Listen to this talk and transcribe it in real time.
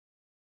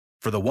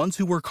For the ones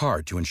who work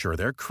hard to ensure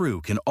their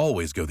crew can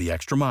always go the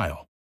extra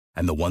mile,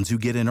 and the ones who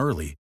get in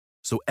early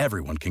so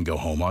everyone can go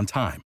home on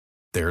time,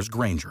 there's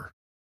Grainger,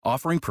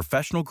 offering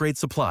professional-grade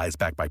supplies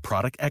backed by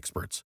product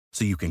experts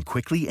so you can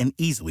quickly and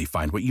easily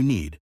find what you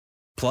need.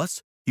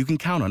 Plus, you can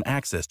count on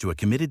access to a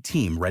committed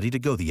team ready to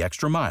go the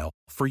extra mile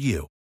for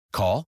you.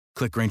 Call,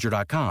 click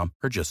Grainger.com,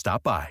 or just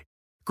stop by.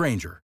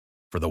 Grainger,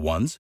 for the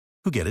ones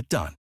who get it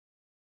done.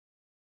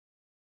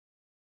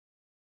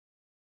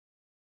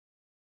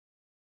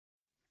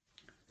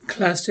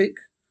 Classic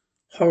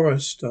horror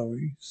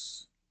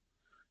stories.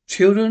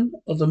 Children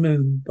of the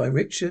Moon by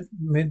Richard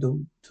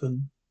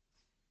Middleton.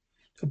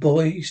 A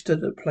boy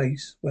stood at a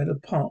place where the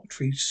park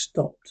trees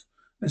stopped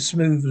and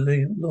smooth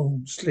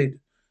lawn slid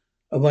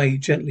away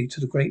gently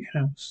to the great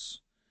house.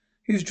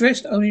 He was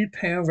dressed only in a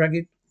pair of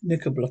ragged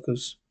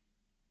knickerbockers,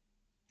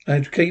 a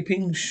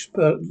gaping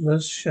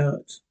spurtless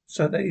shirt,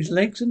 so that his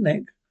legs and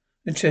neck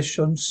and chest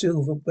shone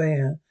silver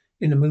bare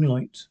in the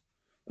moonlight.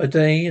 By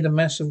day he had a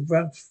mass of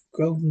rough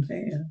golden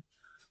hair,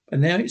 but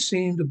now it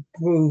seemed to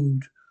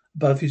brood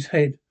above his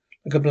head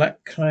like a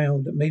black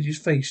cloud that made his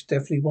face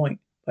deathly white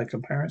by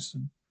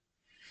comparison.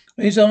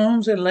 On his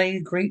arms there lay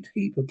a great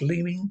heap of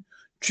gleaming,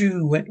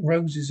 dew-wet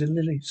roses and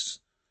lilies,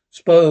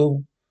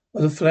 spoil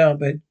of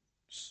the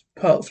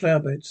park flower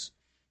beds.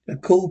 The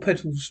cool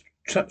petals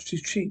touched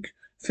his cheek,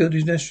 filled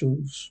his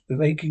nostrils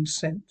with aching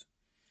scent.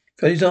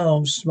 Felt his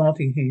arms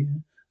smarting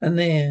here and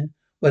there,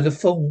 where the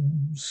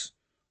thorns,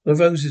 the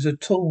roses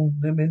had torn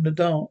them in the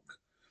dark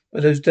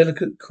by those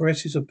delicate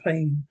caresses of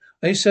pain.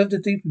 They served to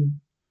deepen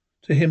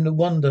to him the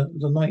wonder of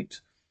the night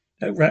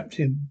that wrapped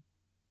him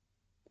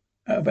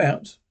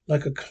about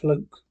like a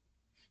cloak.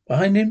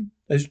 Behind him,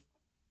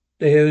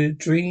 there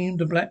dreamed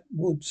the black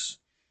woods.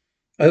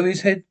 Over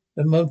his head,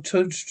 the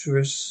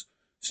multitudinous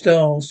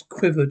stars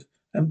quivered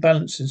and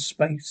balanced in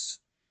space.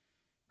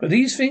 But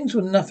these things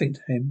were nothing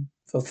to him,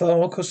 for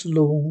far across the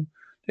lawn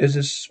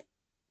was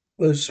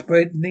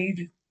spread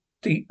knee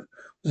deep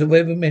was a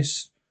web of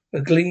mist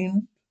that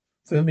gleamed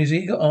from his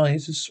eager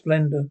eyes the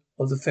splendour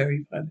of the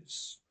fairy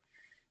palace.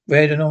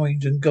 Red and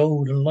orange and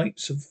gold and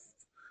lights of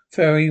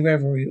fairy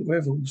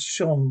revels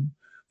shone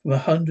from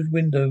 100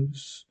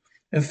 windows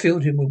and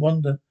filled him with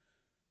wonder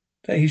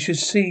that he should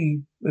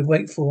see with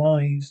wakeful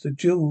eyes the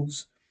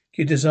jewels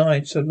he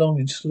desired so long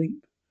in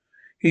sleep.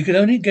 He could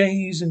only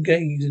gaze and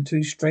gaze until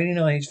his straining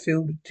eyes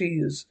filled with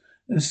tears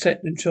and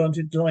set the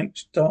enchanted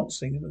lights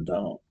dancing in the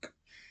dark.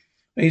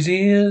 And his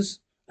ears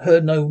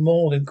heard no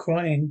more than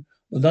crying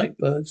of the night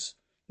birds,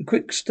 the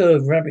quick stir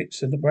of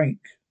rabbits in the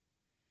brake.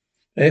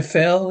 There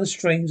fell the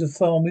strains of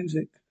far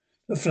music.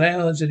 The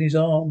flowers in his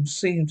arms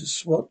seemed to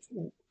sway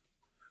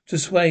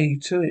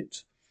to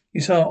it.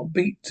 His heart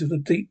beat to the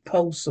deep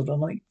pulse of the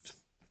night.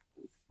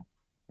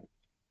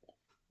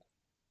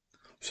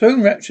 So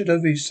enraptured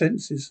over his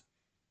senses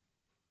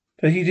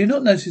that he did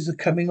not notice the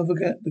coming of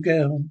the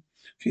girl.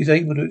 She was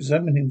able to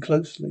examine him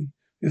closely.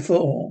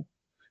 Before,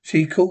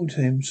 she called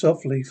to him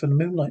softly from the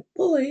moonlight,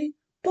 "Boy,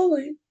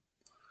 boy."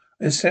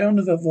 At the sound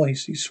of her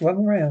voice, he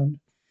swung round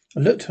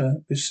and looked at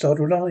her with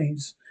startled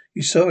eyes.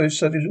 He saw her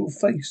sunny little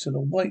face and a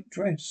white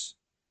dress.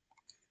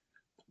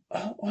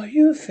 Are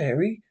you a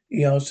fairy?"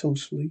 he asked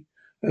hoarsely,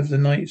 for the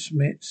night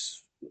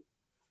mist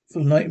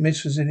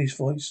was in his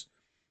voice.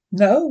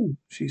 "No,"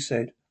 she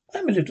said.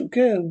 "I'm a little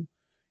girl.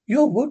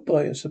 You're Wood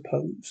Boy, I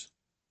suppose."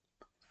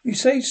 He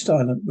stayed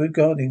silent,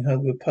 regarding her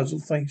with a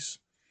puzzled face.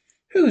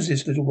 Who was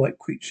this little white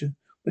creature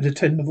with the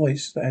tender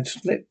voice that had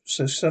slipped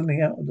so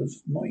suddenly out of the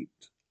night?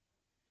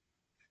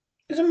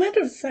 "As a matter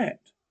of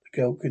fact," the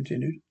girl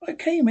continued, "I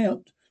came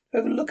out to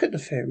have a look at the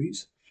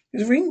fairies.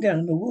 There's a ring down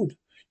in the wood.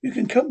 You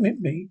can come with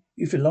me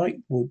if you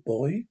like, Wood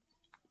Boy."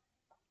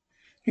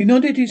 He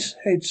nodded his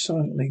head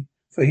silently,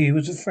 for he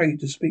was afraid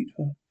to speak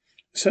to her.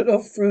 He set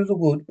off through the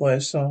wood by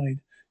her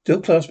side, still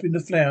clasping the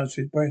flowers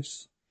to his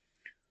breast.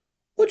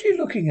 "What are you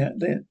looking at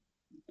then?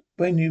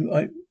 Were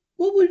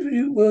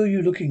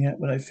you looking at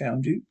when I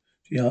found you?"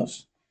 she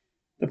asked.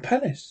 "The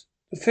palace,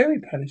 the fairy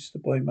palace," the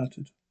boy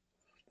muttered.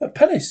 "A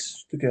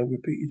palace," the girl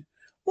repeated.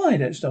 "Why,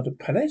 that's not a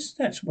palace.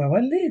 That's where I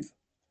live."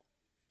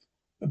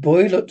 The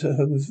boy looked at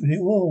her with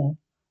new awe.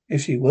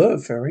 If she were a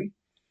fairy,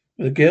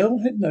 but the girl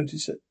had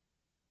noticed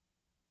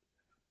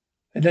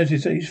that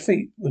his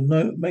feet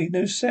made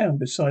no sound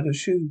beside her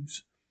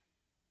shoes.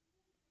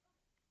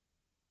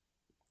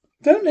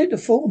 "Don't let the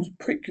thorns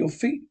prick your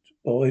feet,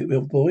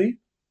 little boy,"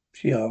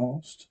 she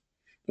asked.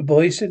 The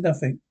boy said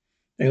nothing.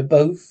 They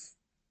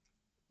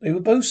were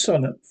both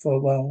silent for a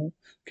while,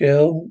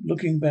 girl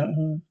looking about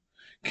her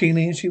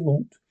keenly as she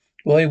walked,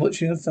 boy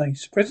watching her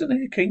face. Presently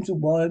they came to a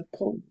wide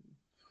pool,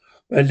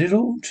 where a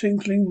little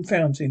tinkling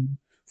fountain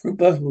threw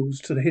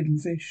bubbles to the hidden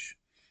fish.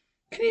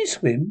 "Can you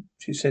swim?"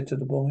 she said to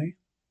the boy.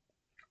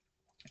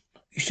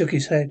 He shook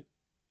his head.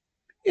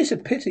 "It's a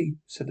pity,"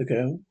 said the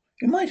girl.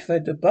 "You might have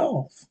had a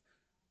bath.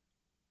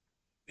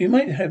 You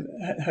might have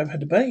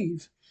had a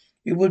bathe.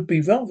 It would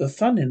be rather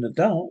fun in the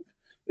dark.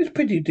 It's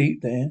pretty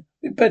deep there.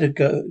 We'd better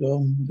go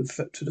on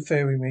to the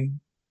fairy ring."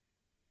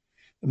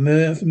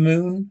 The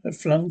moon had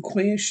flung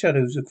queer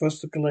shadows across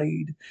the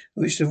glade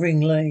in which the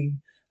ring lay,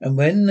 and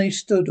when they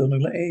stood on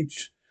the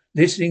edge,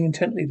 listening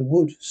intently, the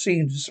wood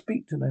seemed to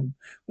speak to them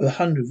with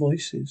 100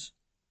 voices.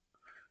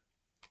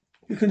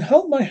 You can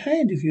hold my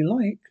hand if you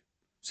like,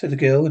 said the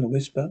girl in a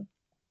whisper.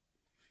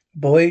 The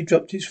boy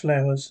dropped his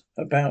flowers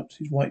about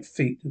his white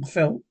feet and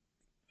felt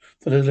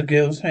for the little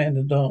girl's hand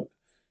in the dark.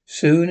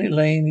 Soon it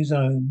lay in his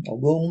own, a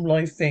warm,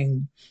 live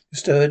thing that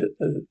stirred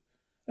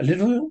a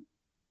little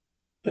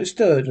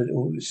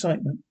with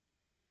excitement.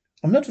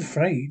 I'm not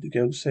afraid, the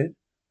girl said,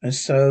 and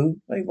so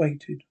they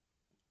waited.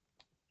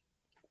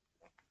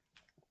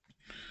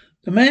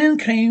 The man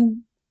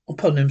came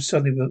upon them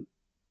suddenly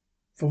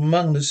from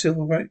among the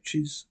silver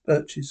birches,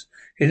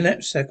 his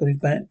knapsack on his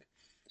back.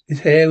 His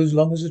hair was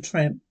long as a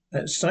tramp.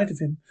 At sight of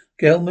him,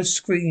 the girl almost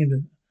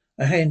screamed.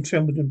 Her hand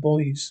trembled in the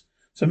boy's.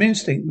 Some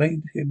instinct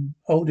made him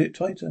hold it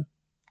tighter.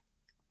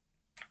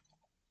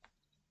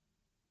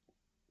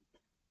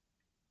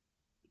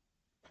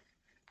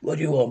 What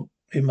do you want?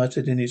 He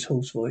muttered in his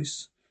hoarse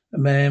voice. The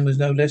man was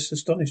no less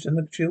astonished than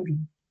the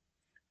children.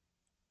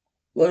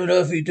 What on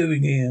earth are you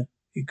doing here?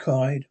 He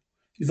cried.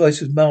 His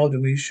voice was mild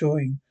and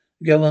reassuring.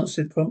 The girl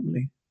answered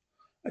promptly.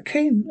 I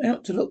came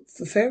out to look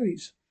for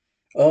fairies.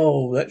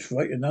 Oh, that's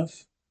right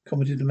enough,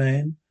 commented the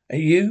man.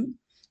 And you?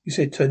 He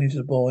said, turning to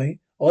the boy.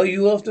 Are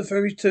you after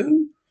fairies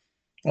too?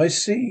 I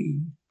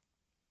see.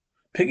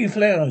 Picking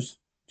flowers.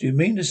 Do you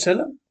mean to sell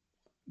 'em?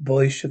 The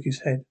boy shook his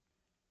head.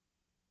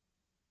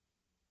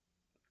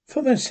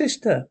 For my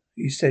sister,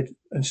 he said,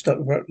 and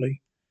stopped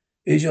abruptly.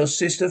 Is your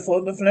sister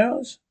fond of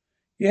flowers?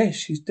 Yes,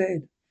 she's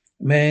dead.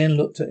 The man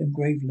looked at him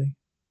gravely.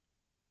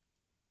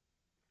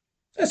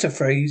 That's a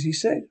phrase, he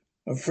said.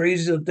 A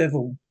phrase of the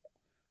devil.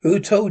 Who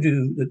told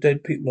you that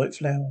dead people like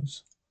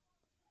flowers?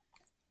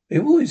 They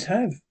always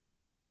have.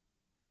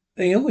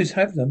 They always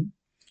have them,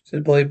 said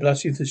the boy,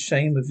 blushing for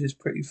shame of his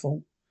pretty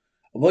fault.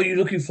 What are you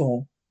looking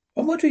for?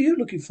 And what are you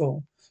looking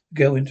for? The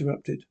girl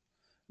interrupted.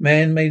 The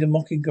man made a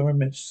mocking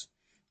grimace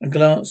and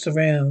glanced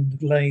around the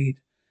glade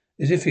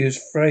as if he was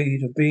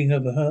afraid of being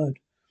overheard.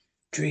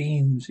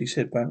 Dreams, he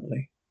said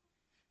bluntly.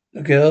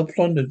 The girl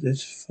pondered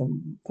this for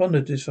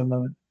a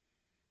moment.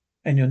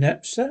 And your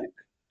knapsack?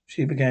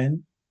 She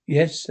began.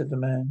 Yes, said the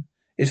man.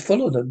 It's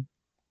full of them.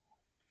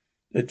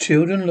 The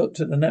children looked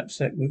at the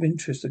knapsack with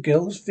interest, the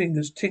girl's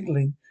fingers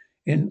tingling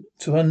in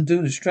to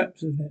undo the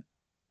straps of it.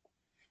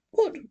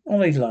 What are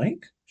they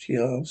like? She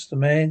asked. The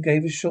man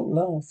gave a short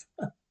laugh.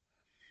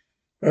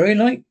 Very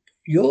like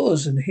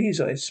yours and his,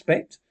 I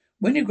expect.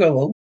 When you grow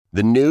old.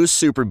 The new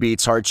Super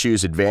Beats Heart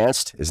Chews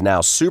Advanced is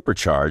now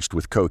supercharged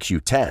with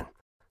CoQ10.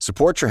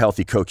 Support your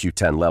healthy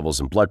CoQ10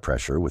 levels and blood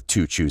pressure with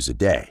 2 chews a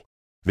day.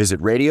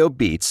 Visit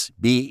RadioBeats,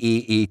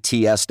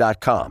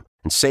 BEETS.com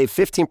and save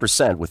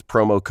 15% with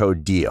promo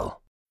code DEAL.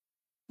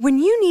 When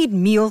you need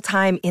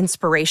mealtime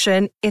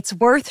inspiration, it's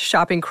worth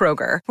shopping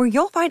Kroger, where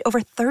you'll find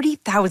over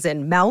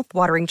 30,000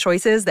 mouth-watering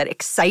choices that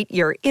excite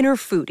your inner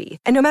foodie.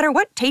 And no matter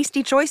what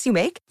tasty choice you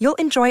make, you'll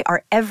enjoy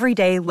our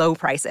everyday low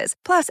prices,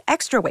 plus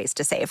extra ways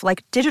to save,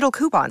 like digital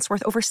coupons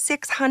worth over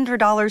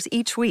 $600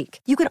 each week.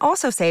 You can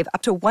also save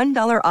up to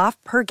 $1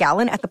 off per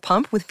gallon at the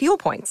pump with fuel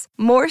points.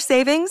 More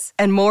savings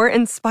and more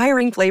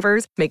inspiring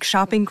flavors make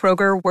shopping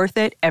Kroger worth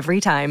it every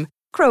time.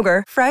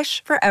 Kroger,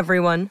 fresh for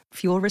everyone.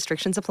 Fuel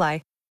restrictions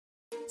apply.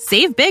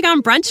 Save big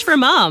on brunch for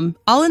mom,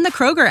 all in the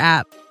Kroger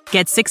app.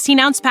 Get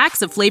 16-ounce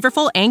packs of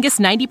flavorful Angus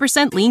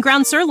 90% lean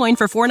ground sirloin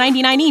for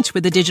 $4.99 each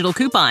with a digital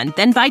coupon.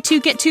 Then buy 2,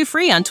 get 2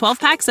 free on 12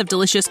 packs of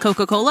delicious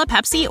Coca-Cola,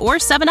 Pepsi, or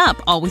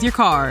 7-Up, all with your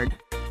card.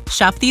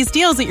 Shop these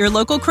deals at your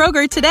local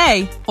Kroger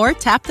today, or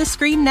tap the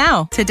screen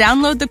now to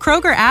download the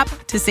Kroger app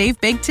to save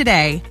big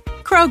today.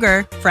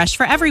 Kroger, fresh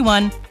for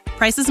everyone.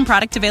 Prices and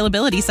product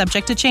availability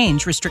subject to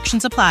change.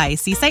 Restrictions apply.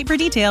 See site for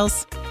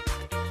details.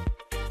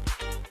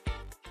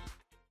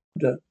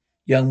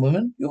 Young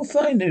woman, you'll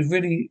find there's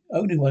really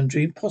only one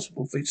dream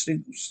possible for a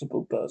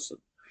simple person.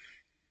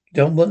 You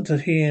don't want to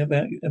hear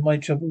about my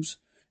troubles.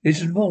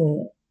 This is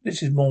more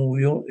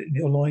in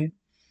your line.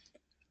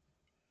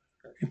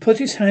 He put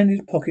his hand in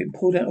his pocket and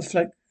pulled out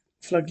a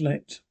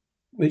flaglet,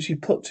 which he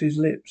put to his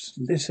lips.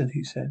 Listen,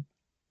 he said.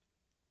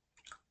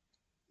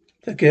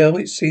 The girl,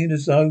 it seemed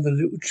as though the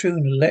little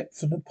tune had leapt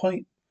from the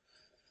pipe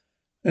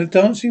and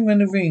dancing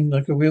round the ring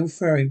like a real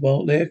fairy,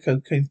 while the echo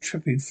came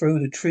tripping through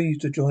the trees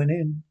to join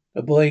in.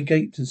 The boy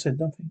gaped and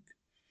said nothing.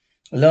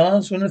 At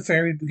last, when the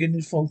fairy began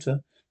to falter,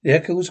 the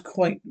echo was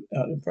quite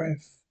out of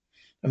breath.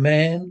 The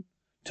man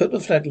took the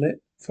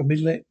flaglet from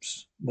his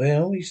lips.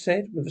 Well, he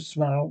said with a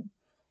smile.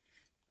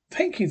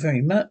 Thank you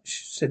very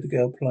much, said the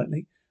girl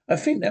politely. I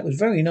think that was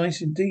very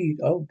nice indeed.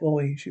 Oh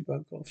boy, she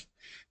broke off.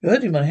 You're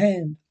hurting my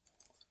hand.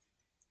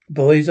 The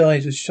boy's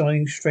eyes were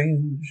shining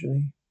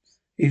strangely.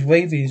 He's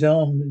waving his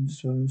arm in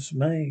some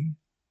dismay.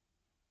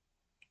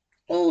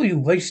 Oh, you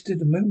wasted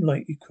the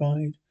moonlight, he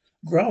cried.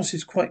 Grass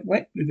is quite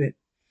wet with it.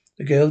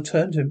 The girl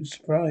turned to him in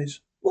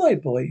surprise. Why,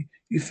 boy,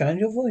 you found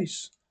your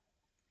voice.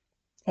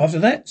 After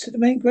that, said the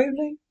man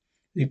gravely,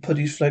 he put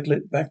his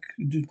flaglet back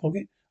into his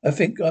pocket, I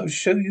think I'll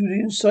show you the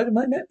inside of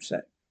my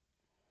knapsack.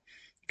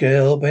 The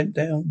Girl bent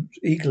down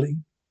eagerly.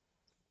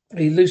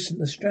 He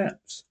loosened the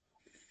straps.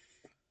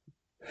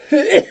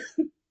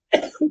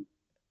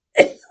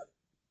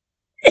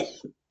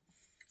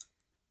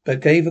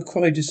 But gave a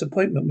cry of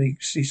disappointment when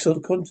she saw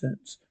the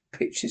contents.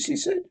 Pictures, he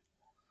said.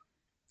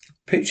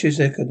 Pictures,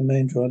 echoed the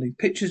man dryly.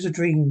 Pictures of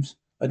dreams.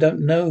 I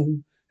don't know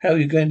how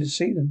you're going to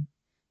see them.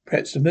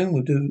 Perhaps the moon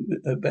will do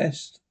her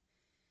best.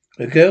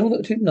 The girl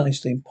looked at him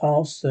nicely and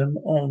passed them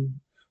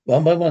on,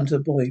 one by one, to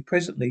the boy.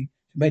 Presently,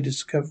 she made a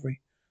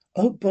discovery.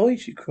 Oh, boy,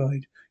 she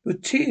cried. Your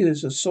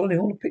tears are soiling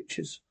all the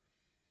pictures.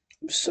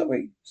 I'm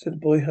sorry, said the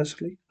boy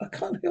huskily. I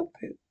can't help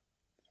it.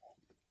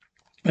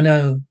 I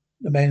know,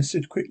 the man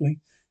said quickly.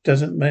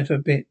 Doesn't matter a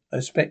bit. I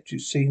expect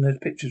you've seen those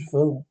pictures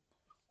before.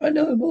 I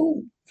know them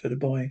all, said the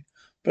boy,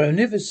 but I've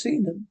never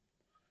seen them.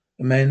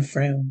 The man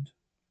frowned.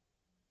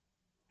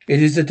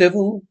 It is the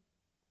devil,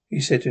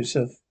 he said to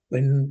himself,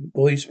 when the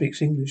boy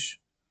speaks English.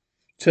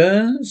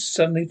 Turns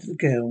suddenly to the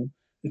girl,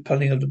 the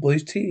pulling of the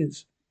boy's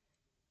tears.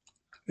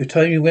 The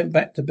time you went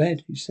back to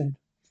bed, he said.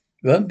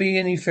 There won't be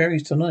any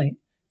fairies tonight.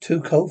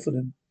 Too cold for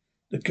them.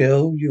 The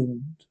girl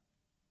yawned.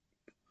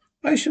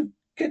 I shall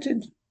get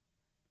in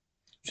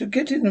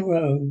a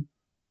row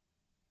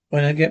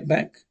when I get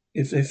back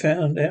if they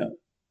found out.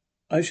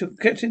 I shall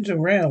get into a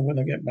row when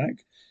I get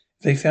back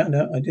if they found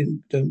out I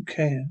don't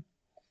care.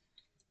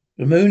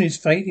 The moon is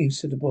fading,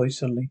 said the boy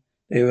suddenly.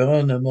 There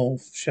are no more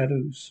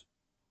shadows.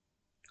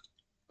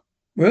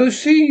 We'll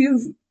see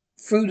you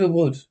through the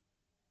wood,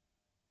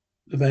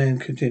 the man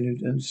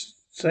continued, and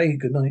say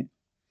good night.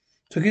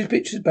 Took his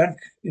pictures back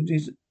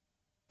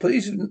put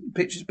his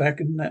pictures back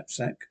in the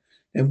knapsack,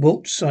 then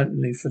walked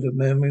silently through the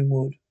murmuring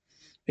wood.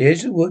 At the edge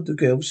of the wood, the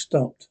girl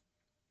stopped.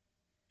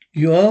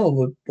 You are a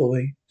wood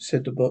boy, she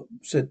said to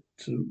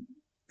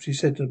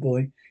the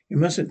boy. You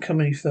mustn't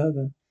come any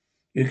further.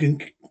 You can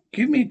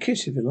give me a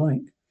kiss if you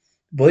like.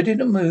 The boy did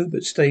not move,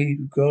 but stayed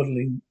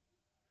regarding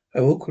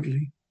her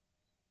awkwardly.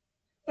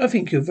 I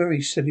think you're a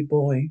very silly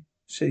boy,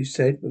 she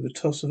said with a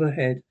toss of her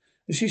head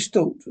as she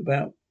stalked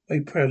about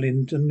very proudly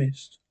into the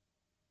mist.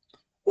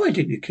 Why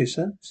didn't you kiss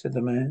her? Said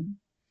the man.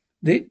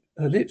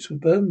 Her lips would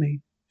burn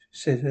me,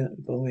 said the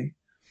boy.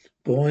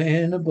 Boy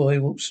and the boy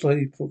walked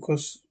slowly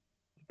across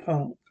the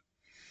park.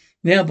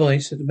 Now, boy,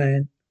 said the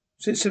man,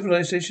 since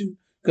civilization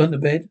gone to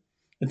bed,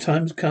 the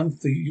time's come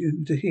for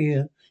you to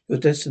hear your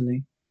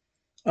destiny.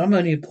 I'm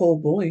only a poor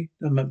boy,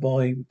 the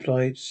boy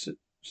replied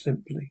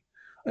simply.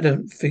 I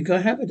don't think I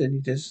have any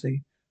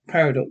destiny.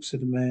 Paradox,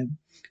 said the man.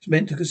 It's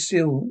meant to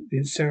conceal the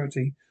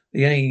sincerity,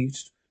 the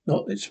aged,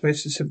 not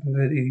express the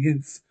sympathy of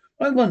youth.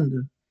 I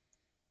wonder.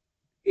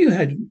 You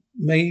have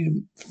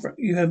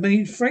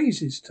made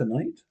phrases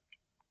tonight.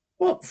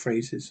 What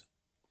phrases?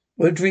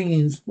 What are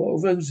dreams? What are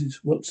roses?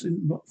 What's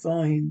in what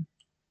vine?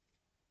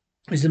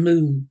 Is the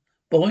moon.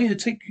 Boy, I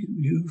take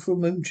you for a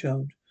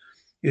moonchild.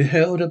 You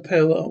held her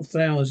pale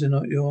flowers in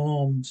your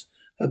arms.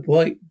 Her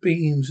bright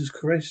beams has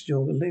caressed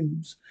your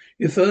limbs.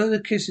 You prefer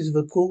the kisses of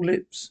her cool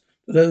lips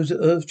to those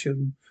of earth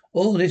children.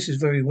 All this is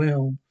very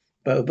well,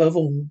 but above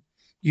all,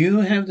 you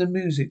have the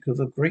music of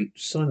a great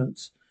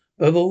silence.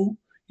 Above all,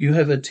 you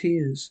have her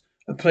tears.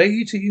 I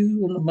play to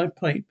you on my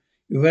pipe.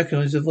 You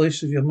recognize the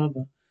voice of your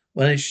mother.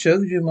 When I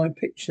showed you my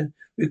picture,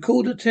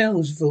 recall the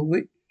tales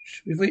with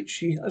which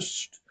she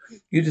hushed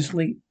you to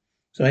sleep.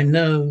 So I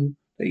know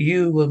that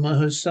you were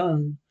her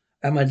son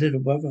and my little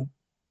brother.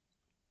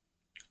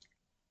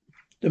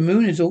 The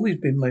moon has always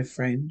been my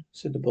friend,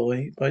 said the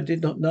boy, but I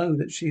did not know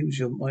that she was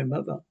my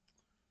mother.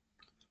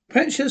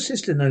 Perhaps your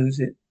sister knows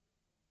it.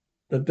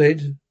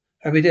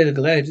 Harry dead are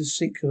glad to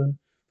seek her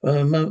for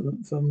her mother.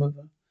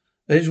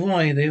 That is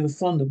why they are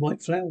fond of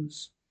white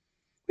flowers.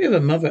 We have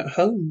a mother at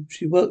home.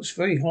 She works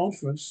very hard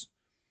for us.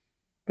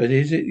 But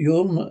is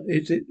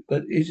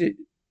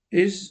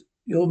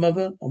your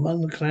mother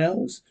among the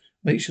clouds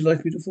makes your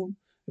life beautiful?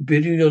 The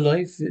beauty of your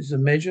life is the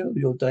measure of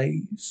your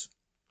days.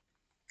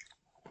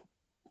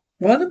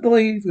 While the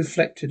boy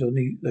reflected on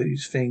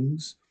these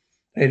things,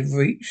 they had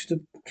reached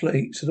the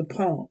place of the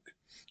park.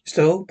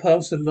 Stole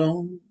past the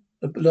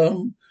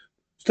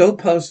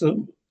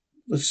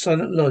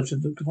silent lodge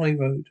of the high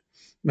road.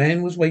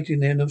 Man was waiting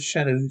there in the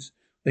shadows.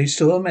 When he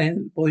saw a man,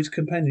 the boy's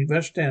companion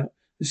rushed out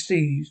and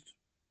seized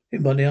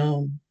him by the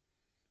arm.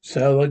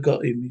 So I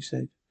got him, he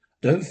said.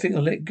 I don't think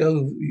I'll let go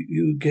of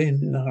you again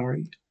in a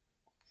hurry.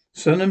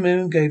 Son of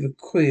Moon gave a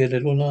queer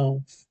little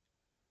laugh.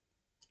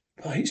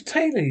 Why, it's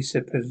Taylor, he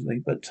said presently.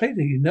 But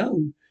Taylor,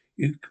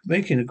 you're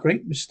making a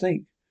great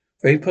mistake.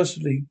 Very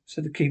possibly,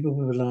 said the keeper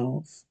with a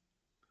laugh.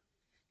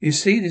 You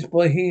see this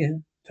boy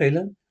here,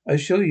 Taylor? I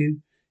assure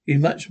you, he's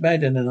much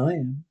madder than I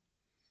am.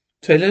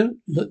 Taylor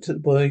looked at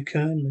the boy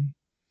kindly.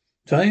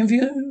 Time for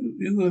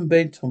you in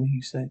bed, Tommy,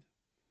 he said.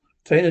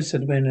 Taylor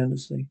said the man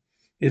earnestly.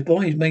 His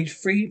boy has made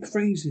 3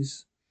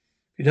 phrases.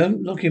 If you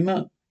don't lock him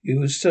up, you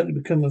will certainly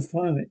become a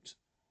pirate.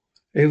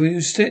 If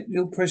you set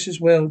your precious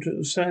world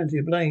to sanity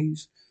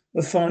ablaze,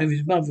 the fire of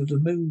his mother, the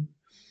moon,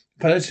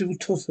 the palace will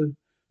totter.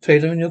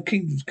 Taylor, and your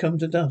kingdoms come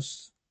to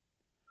dust.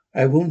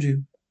 I warned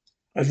you.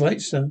 I was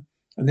right, sir.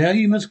 And now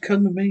you must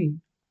come with me.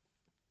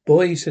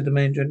 Boy, said the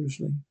man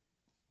generously.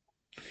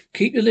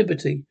 Keep your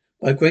liberty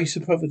by grace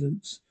of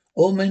providence.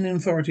 All men in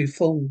authority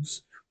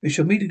fools. We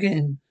shall meet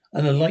again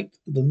and the light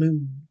of the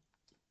moon.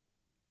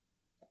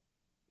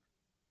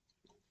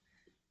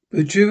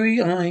 With dreary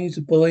eyes,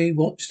 the boy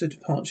watched the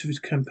departure of his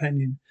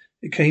companion.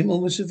 It came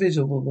almost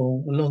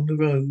invisible along the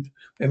road,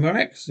 where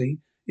miraculously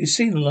he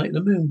seen the light of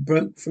the moon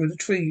broke through the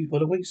trees by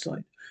the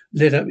wayside,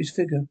 lit up his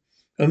figure.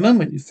 For a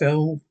moment it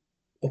fell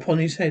upon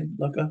his head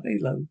like a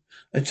halo,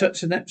 and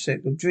touched the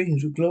knapsack of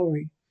dreams with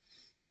glory.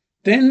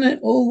 Then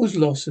all was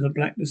lost in the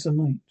blackness of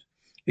night.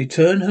 He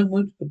turned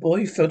homeward. The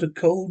boy felt a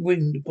cold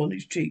wind upon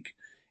his cheek.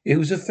 It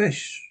was the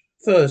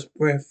first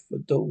breath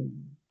of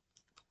dawn.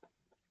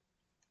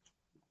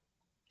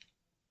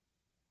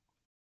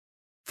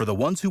 For the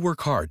ones who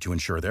work hard to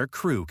ensure their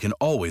crew can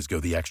always go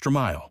the extra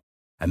mile,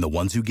 and the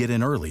ones who get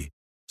in early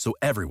so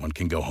everyone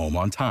can go home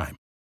on time,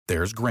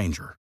 there's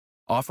Grainger,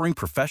 offering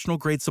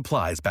professional-grade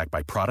supplies backed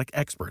by product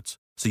experts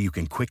so you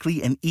can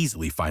quickly and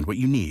easily find what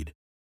you need.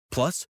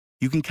 Plus,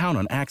 you can count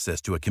on access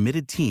to a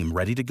committed team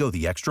ready to go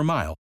the extra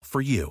mile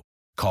for you.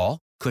 Call,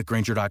 click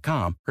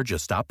Grainger.com, or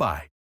just stop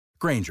by.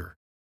 Grainger,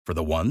 for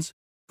the ones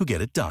who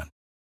get it done.